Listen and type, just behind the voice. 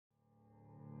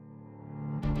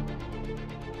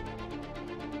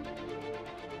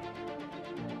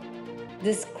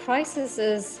This crisis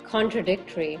is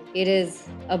contradictory. It is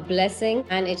a blessing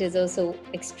and it is also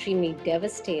extremely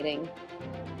devastating.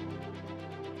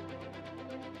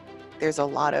 There's a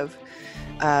lot of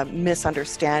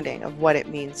misunderstanding of what it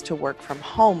means to work from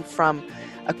home from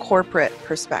a corporate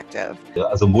perspective.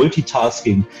 Also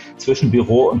Multitasking zwischen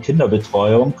Büro und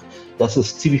Kinderbetreuung, das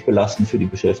ist ziemlich belastend für die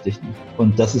Beschäftigten.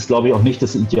 Und das ist, glaube ich, auch nicht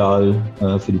das Ideal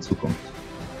für die Zukunft.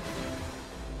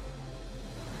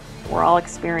 We're all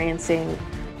experiencing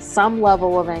some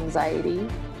level of anxiety.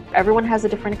 Everyone has a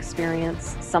different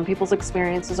experience. Some people's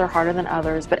experiences are harder than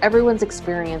others, but everyone's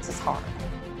experience is hard.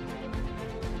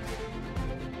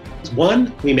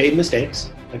 One, we made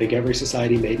mistakes. I think every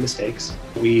society made mistakes.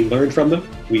 We learned from them.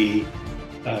 We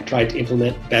tried to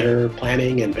implement better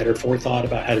planning and better forethought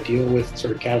about how to deal with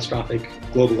sort of catastrophic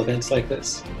global events like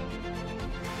this.